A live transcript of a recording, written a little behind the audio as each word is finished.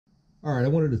All right, I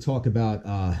wanted to talk about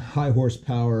high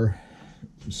horsepower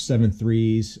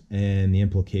 7.3s and the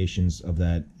implications of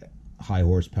that high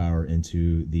horsepower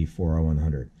into the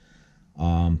 4R100.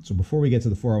 So before we get to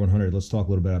the 4R100, let's talk a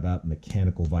little bit about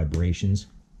mechanical vibrations.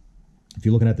 If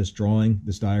you're looking at this drawing,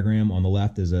 this diagram on the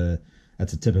left that's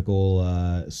a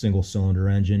typical single cylinder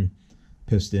engine,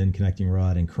 piston, connecting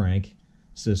rod, and crank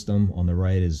system. On the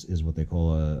right is what they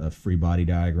call a free body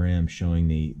diagram showing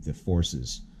the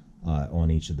forces on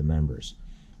each of the members.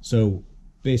 So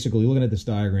basically, looking at this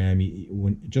diagram,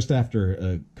 just after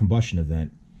a combustion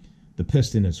event, the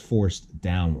piston is forced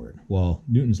downward. Well,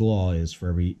 Newton's law is for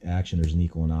every action there's an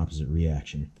equal and opposite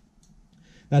reaction.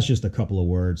 That's just a couple of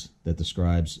words that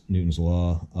describes Newton's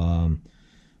law.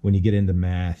 When you get into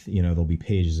math, there'll be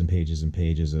pages and pages and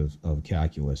pages of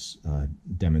calculus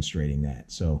demonstrating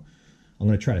that. So I'm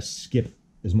going to try to skip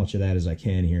as much of that as I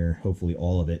can here, hopefully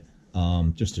all of it,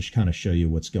 just to kind of show you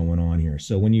what's going on here.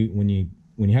 So when you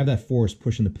have that force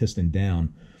pushing the piston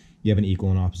down, you have an equal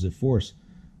and opposite force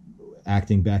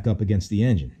acting back up against the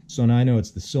engine. So now I know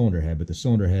it's the cylinder head, but the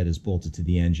cylinder head is bolted to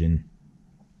the engine.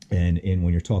 And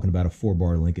when you're talking about a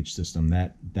 4-bar linkage system,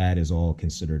 that is all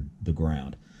considered the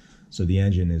ground. So the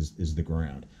engine is the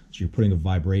ground. So you're putting a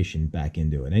vibration back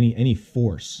into it. Any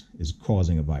force is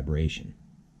causing a vibration.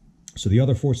 So the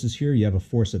other forces here, you have a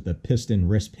force at the piston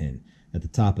wrist pin at the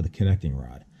top of the connecting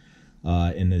rod.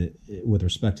 With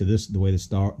respect to the way this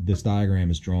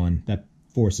diagram is drawn, that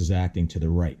force is acting to the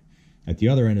right. At the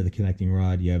other end of the connecting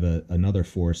rod, you have another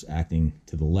force acting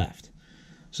to the left.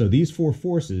 So these four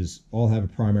forces all have a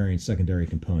primary and secondary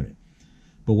component.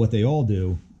 But what they all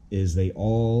do is they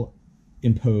all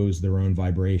impose their own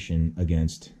vibration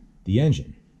against the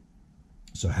engine.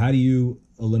 So how do you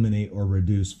eliminate or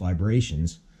reduce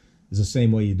vibrations? Is the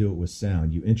same way you do it with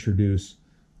sound. You introduce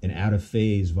an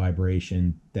out-of-phase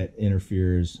vibration that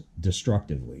interferes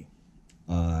destructively.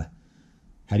 How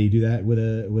do you do that with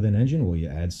an engine? Well, you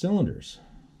add cylinders.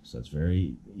 So it's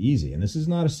very easy. And this is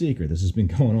not a secret. This has been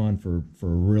going on for a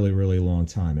really, really long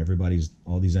time.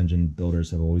 All these engine builders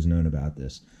have always known about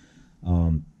this.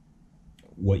 When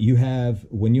you have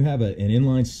an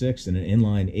inline 6 and an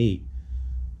inline 8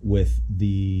 with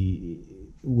the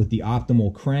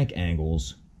optimal crank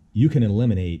angles, you can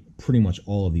eliminate pretty much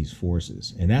all of these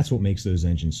forces. And that's what makes those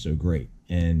engines so great.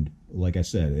 And like I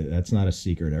said, that's not a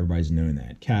secret. Everybody's known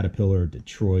that. Caterpillar,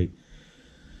 Detroit,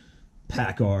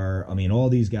 PACCAR, all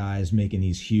these guys making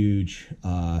these huge,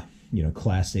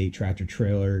 Class 8 tractor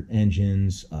trailer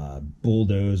engines,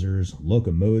 bulldozers,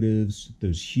 locomotives,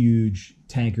 those huge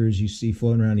tankers you see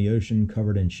floating around the ocean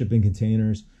covered in shipping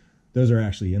containers. Those are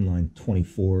actually inline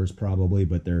 24s probably,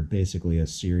 but they're basically a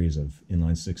series of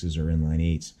inline 6s or inline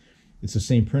 8s. It's the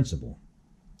same principle.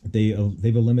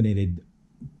 They've eliminated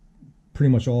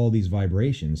pretty much all these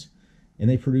vibrations, and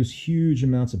they produce huge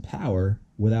amounts of power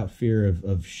without fear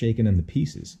of shaking them to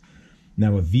pieces.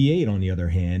 Now a V8, on the other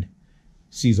hand,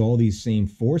 sees all these same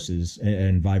forces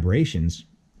and vibrations,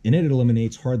 and it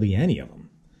eliminates hardly any of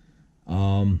them.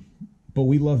 But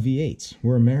we love V8s.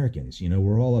 We're Americans,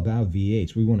 we're all about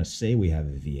V8s. We want to say we have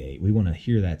a V8. We want to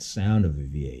hear that sound of a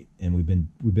V8, and we've been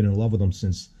in love with them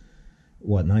since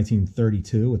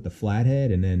 1932 with the flathead,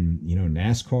 and then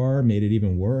NASCAR made it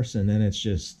even worse, and then it's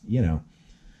just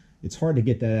it's hard to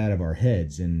get that out of our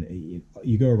heads. And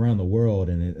you go around the world,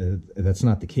 and that's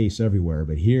not the case everywhere.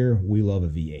 But here, we love a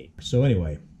V8. So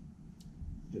anyway,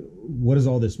 what does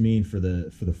all this mean for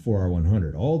the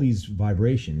 4R100? All these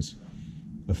vibrations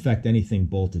affect anything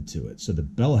bolted to it. So the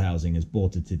bell housing is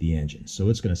bolted to the engine, so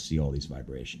it's going to see all these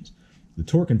vibrations. The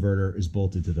torque converter is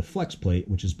bolted to the flex plate,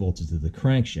 which is bolted to the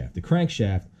crankshaft. The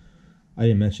crankshaft, I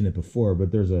didn't mention it before,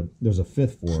 but there's a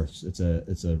fifth force. It's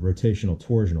a rotational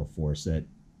torsional force that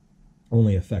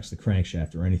only affects the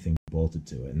crankshaft or anything bolted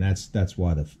to it, and that's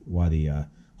why the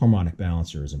harmonic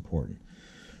balancer is important.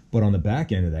 But on the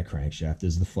back end of that crankshaft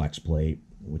is the flex plate,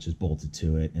 which is bolted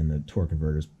to it, and the torque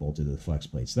converter is bolted to the flex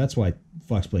plate. So that's why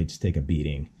flex plates take a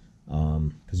beating,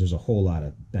 because there's a whole lot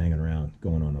of banging around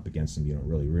going on up against them you don't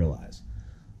really realize.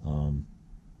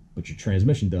 But your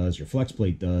transmission does, your flex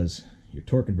plate does, your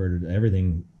torque converter,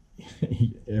 everything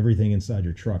inside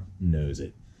your truck knows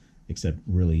it, except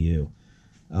really you.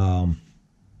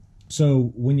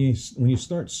 So when you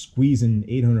start squeezing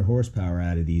 800 horsepower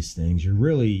out of these things, you're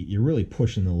really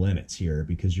pushing the limits here,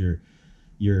 because you're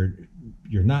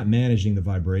not managing the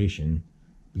vibration,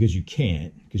 because you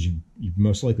can't, because you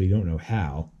most likely don't know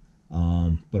how,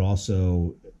 but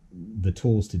also the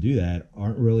tools to do that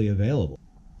aren't really available.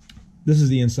 This is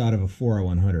the inside of a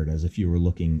 4R100 as if you were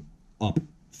looking up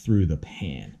through the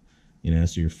pan,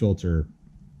 so your filter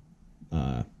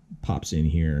pops in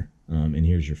here, and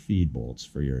here's your feed bolts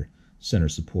for your center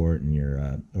support and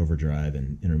your overdrive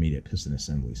and intermediate piston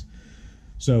assemblies.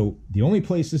 So the only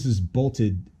place this is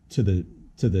bolted to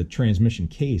the transmission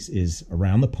case is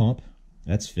around the pump.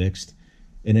 That's fixed.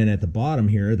 And then at the bottom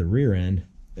here, the rear end,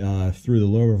 through the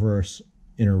low reverse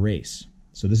inner race.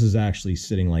 So this is actually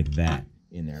sitting like that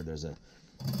in there.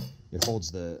 It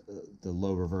holds the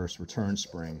low reverse return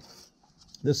spring.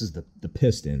 This is the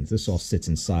pistons. This all sits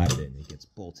inside of it and it gets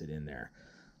bolted in there.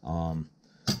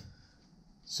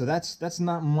 So that's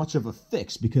not much of a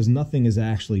fix because nothing is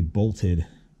actually bolted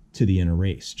to the inner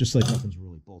race, just like nothing's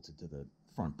really bolted to the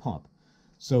front pump.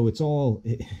 So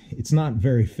it's not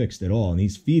very fixed at all. And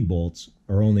these feed bolts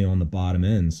are only on the bottom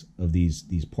ends of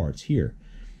these parts here.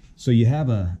 So you have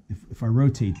if I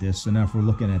rotate this, so now if we're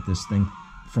looking at this thing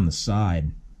from the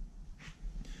side,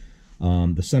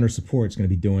 the center support is going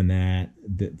to be doing that.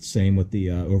 The same with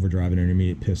the overdrive and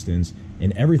intermediate pistons,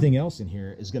 and everything else in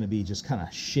here is going to be just kind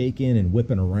of shaking and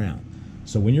whipping around.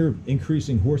 So when you're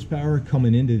increasing horsepower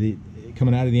coming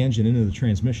out of the engine into the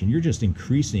transmission, you're just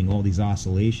increasing all these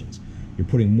oscillations. You're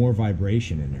putting more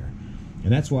vibration in there,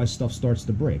 and that's why stuff starts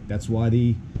to break. That's why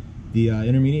the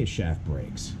intermediate shaft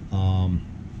breaks.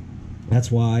 That's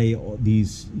why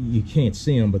these, you can't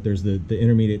see them, but there's the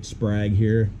intermediate sprag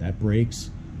here that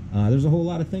breaks. There's a whole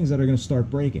lot of things that are going to start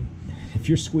breaking. If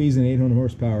you're squeezing 800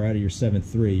 horsepower out of your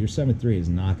 7.3 is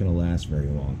not going to last very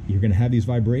long. You're going to have these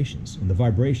vibrations, and the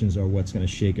vibrations are what's going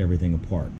to shake everything apart.